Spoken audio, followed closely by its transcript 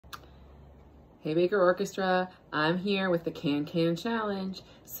Hey Baker Orchestra, I'm here with the Can Challenge.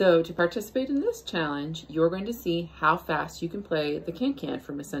 So to participate in this challenge, you're going to see how fast you can play the Can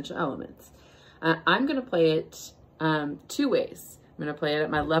from Essential Elements. I'm going to play it two ways. I'm going to play it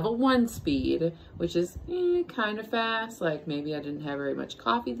at my level 1 speed, which is kind of fast, like maybe I didn't have very much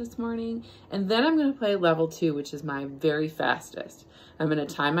coffee this morning. And then I'm going to play level 2, which is my very fastest. I'm going to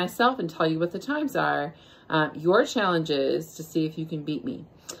time myself and tell you what the times are. Your challenge is to see if you can beat me.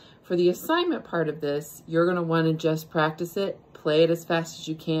 For the assignment part of this, you're going to want to just practice it, play it as fast as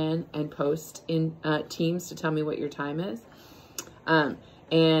you can, and post in Teams to tell me what your time is. For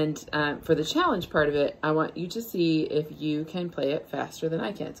the challenge part of it, I want you to see if you can play it faster than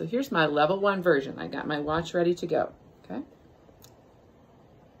I can. So here's my level 1 version. I got my watch ready to go, okay?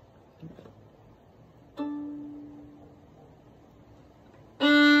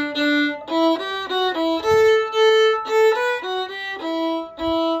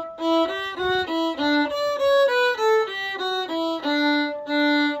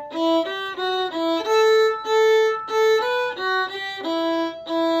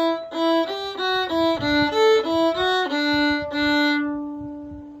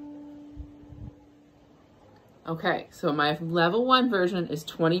 Okay, so my level 1 version is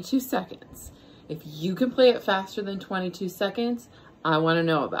 22 seconds. If you can play it faster than 22 seconds, I want to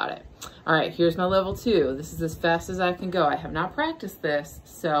know about it. All right, here's my level 2. This is as fast as I can go. I have not practiced this,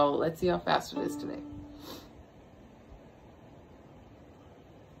 so let's see how fast it is today.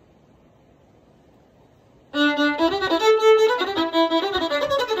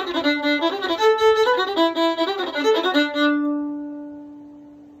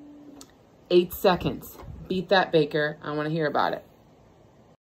 Eight seconds. Beat that, Baker. I want to hear about it.